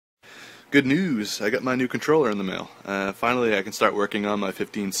Good news, I got my new controller in the mail. Finally I can start working on my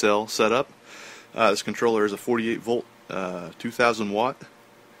 15 cell setup. This controller is a 48 volt, 2000 watt.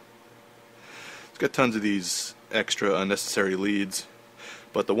 It's got tons of these extra unnecessary leads,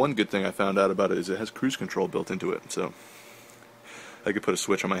 but the one good thing I found out about it is it has cruise control built into it, so I could put a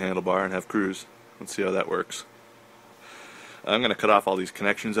switch on my handlebar and have cruise. Let's see how that works. I'm going to cut off all these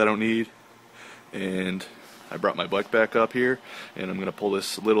connections I don't need, and I brought my bike back up here, and I'm going to pull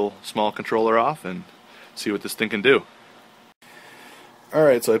this little small controller off and see what this thing can do.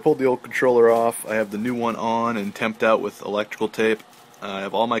 Alright, so I pulled the old controller off. I have the new one on and temped out with electrical tape. I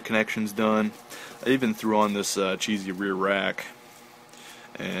have all my connections done. I even threw on this cheesy rear rack,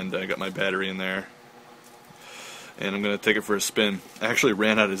 and I got my battery in there. And I'm going to take it for a spin. I actually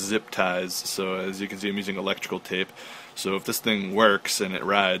ran out of zip ties, so as you can see I'm using electrical tape. So if this thing works and it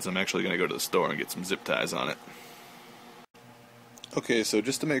rides, I'm actually going to go to the store and get some zip ties on it. Okay, so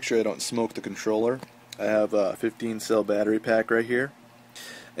just to make sure I don't smoke the controller, I have a 15 cell battery pack right here.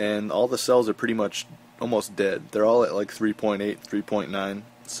 And all the cells are pretty much almost dead. They're all at like 3.8, 3.9,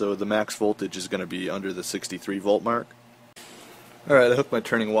 so the max voltage is going to be under the 63 volt mark. Alright, I hooked my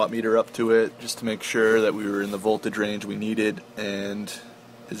turning watt meter up to it just to make sure that we were in the voltage range we needed, and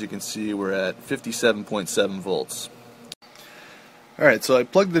as you can see we're at 57.7 volts. Alright, so I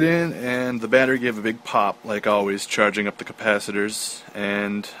plugged it in and the battery gave a big pop, like always, charging up the capacitors,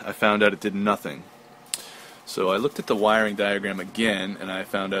 and I found out it did nothing. So I looked at the wiring diagram again, and I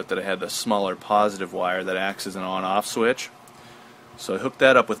found out that I had a smaller positive wire that acts as an on-off switch. So I hooked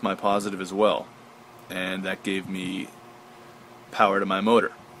that up with my positive as well, and that gave me power to my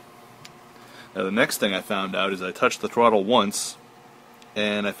motor. Now the next thing I found out is I touched the throttle once,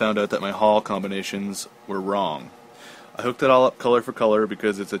 and I found out that my Hall combinations were wrong. I hooked it all up color for color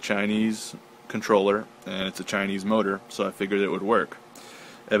because it's a Chinese controller and it's a Chinese motor, so I figured it would work.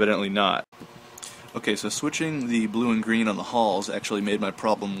 Evidently not. Okay, so switching the blue and green on the Halls actually made my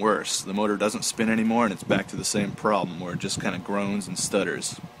problem worse. The motor doesn't spin anymore and it's back to the same problem where it just kind of groans and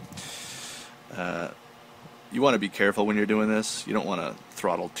stutters. You want to be careful when you're doing this. You don't want to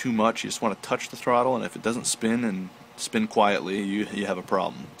throttle too much. You just want to touch the throttle, and if it doesn't spin and spin quietly, you have a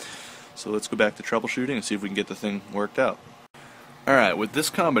problem. So let's go back to troubleshooting and see if we can get the thing worked out. Alright, with this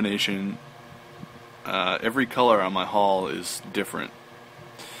combination, every color on my Hall is different.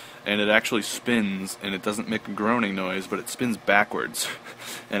 And it actually spins, and it doesn't make a groaning noise, but it spins backwards.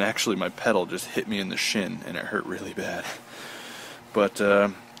 And actually my pedal just hit me in the shin, and it hurt really bad. But,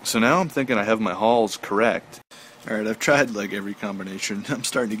 so now I'm thinking I have my Halls correct. Alright, I've tried like every combination. I'm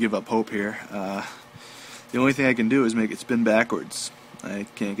starting to give up hope here. The only thing I can do is make it spin backwards. I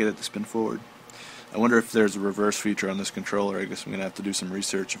can't get it to spin forward. I wonder if there's a reverse feature on this controller. I guess I'm going to have to do some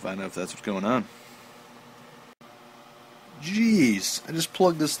research to find out if that's what's going on. Jeez, I just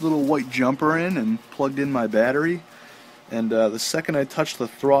plugged this little white jumper in and plugged in my battery, and the second I touched the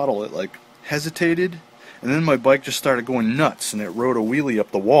throttle it like hesitated, and then my bike just started going nuts and it rode a wheelie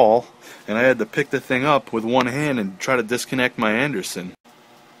up the wall, and I had to pick the thing up with one hand and try to disconnect my Anderson.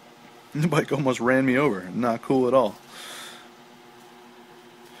 The bike almost ran me over. Not cool at all.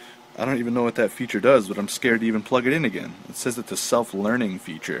 I don't even know what that feature does, but I'm scared to even plug it in again. It says it's a self-learning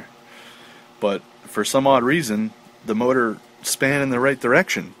feature, but for some odd reason the motor span in the right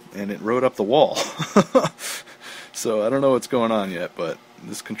direction and it rode up the wall. So I don't know what's going on yet, but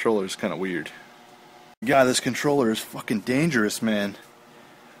this controller is kind of weird. God, this controller is fucking dangerous, man.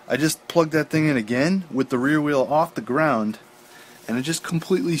 I just plugged that thing in again with the rear wheel off the ground, and it just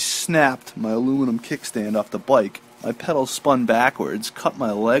completely snapped my aluminum kickstand off the bike. My pedal spun backwards, cut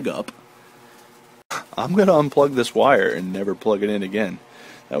my leg up. I'm gonna unplug this wire and never plug it in again.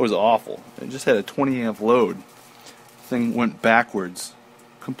 That was awful. It just had a 20 amp load. Thing went backwards.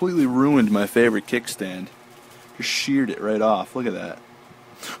 Completely ruined my favorite kickstand. Just sheared it right off. Look at that.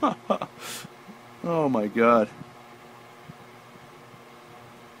 Oh my god.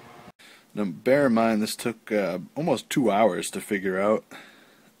 Now bear in mind this took almost 2 hours to figure out,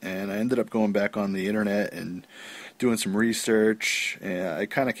 and I ended up going back on the internet and doing some research, and I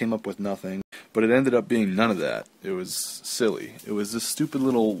kind of came up with nothing, but it ended up being none of that. It was silly. It was this stupid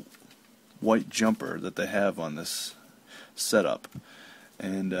little white jumper that they have on this setup,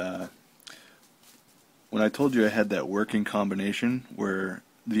 and when I told you I had that working combination, where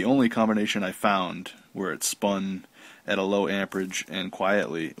the only combination I found where it spun at a low amperage and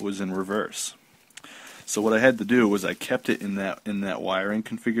quietly was in reverse. So what I had to do was I kept it in that wiring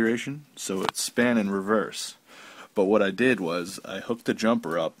configuration, so it span in reverse. But what I did was I hooked the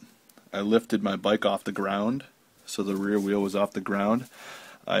jumper up, I lifted my bike off the ground, so the rear wheel was off the ground.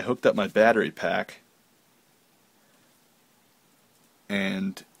 I hooked up my battery pack,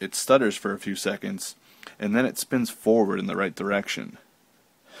 and it stutters for a few seconds, and then it spins forward in the right direction.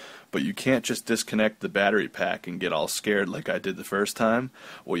 But you can't just disconnect the battery pack and get all scared like I did the first time.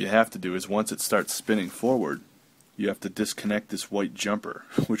 What you have to do is once it starts spinning forward, you have to disconnect this white jumper,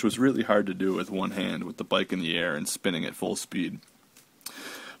 which was really hard to do with one hand with the bike in the air and spinning at full speed.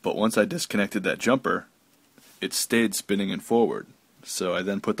 But once I disconnected that jumper, it stayed spinning and forward. So I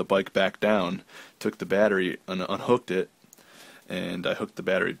then put the bike back down, took the battery and unhooked it, and I hooked the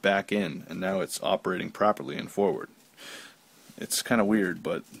battery back in, and now it's operating properly and forward. It's kind of weird,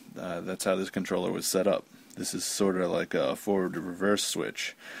 but that's how this controller was set up. This is sort of like a forward to reverse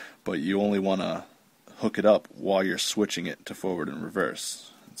switch, but you only want to hook it up while you're switching it to forward and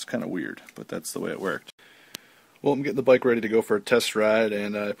reverse. It's kind of weird, but that's the way it worked. Well, I'm getting the bike ready to go for a test ride,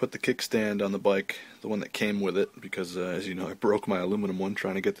 and I put the kickstand on the bike, the one that came with it, because as you know, I broke my aluminum one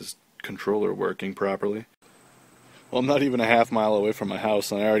trying to get this controller working properly. Well, I'm not even a half mile away from my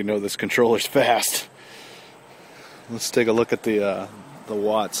house, and I already know this controller's fast. Let's take a look at the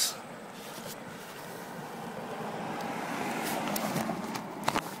watts.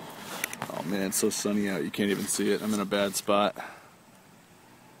 Oh man, it's so sunny out, you can't even see it. I'm in a bad spot.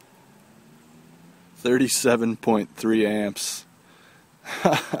 37.3 amps.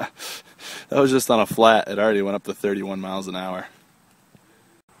 That was just on a flat. It already went up to 31 miles an hour.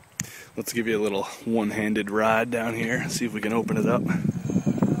 Let's give you a little one-handed ride down here, see if we can open it up.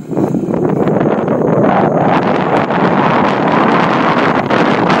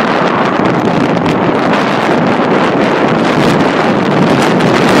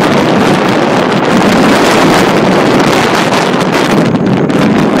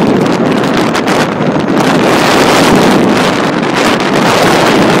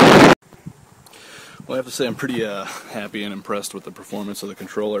 Well, I have to say I'm pretty happy and impressed with the performance of the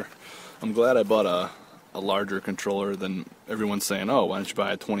controller. I'm glad I bought a larger controller than everyone's saying, oh, why don't you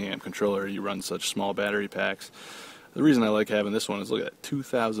buy a 20 amp controller, you run such small battery packs. The reason I like having this one is look at that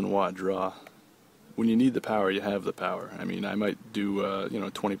 2,000 watt draw. When you need the power, you have the power. I mean, I might do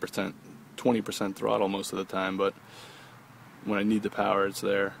 20% throttle most of the time, but when I need the power, it's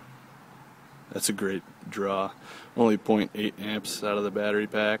there. That's a great draw. Only 0.8 amps out of the battery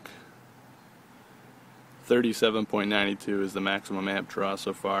pack. 37.92 is the maximum amp draw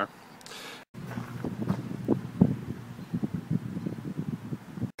so far.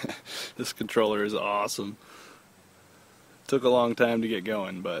 This controller is awesome. Took a long time to get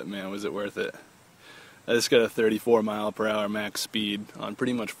going, but man, was it worth it. I just got a 34 mile per hour max speed on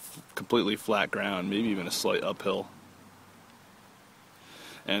pretty much completely flat ground, maybe even a slight uphill.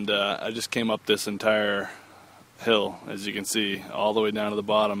 And I just came up this entire hill, as you can see, all the way down to the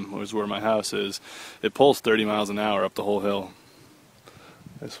bottom was where my house is. It pulls 30 miles an hour up the whole hill.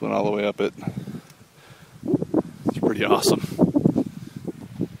 I just went all the way up it. It's pretty awesome.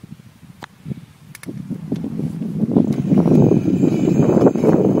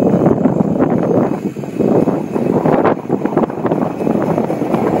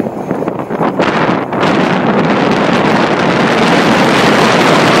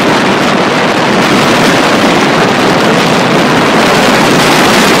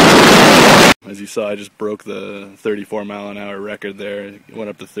 As you saw, I just broke the 34 mile an hour record there. It went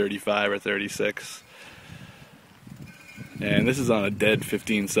up to 35 or 36. And this is on a dead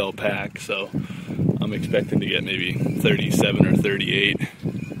 15 cell pack, so I'm expecting to get maybe 37 or 38,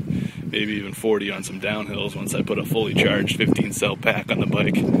 maybe even 40 on some downhills once I put a fully charged 15 cell pack on the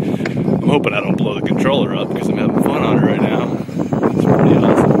bike. I'm hoping I don't blow the controller up because I'm having fun on it right now. It's pretty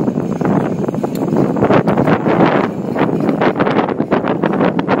awesome.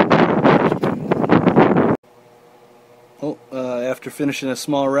 After finishing a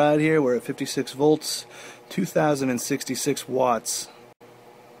small ride here, we're at 56 volts, 2,066 watts,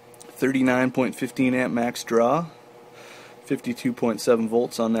 39.15 amp max draw, 52.7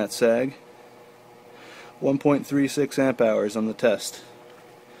 volts on that sag, 1.36 amp hours on the test.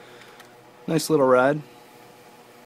 Nice little ride.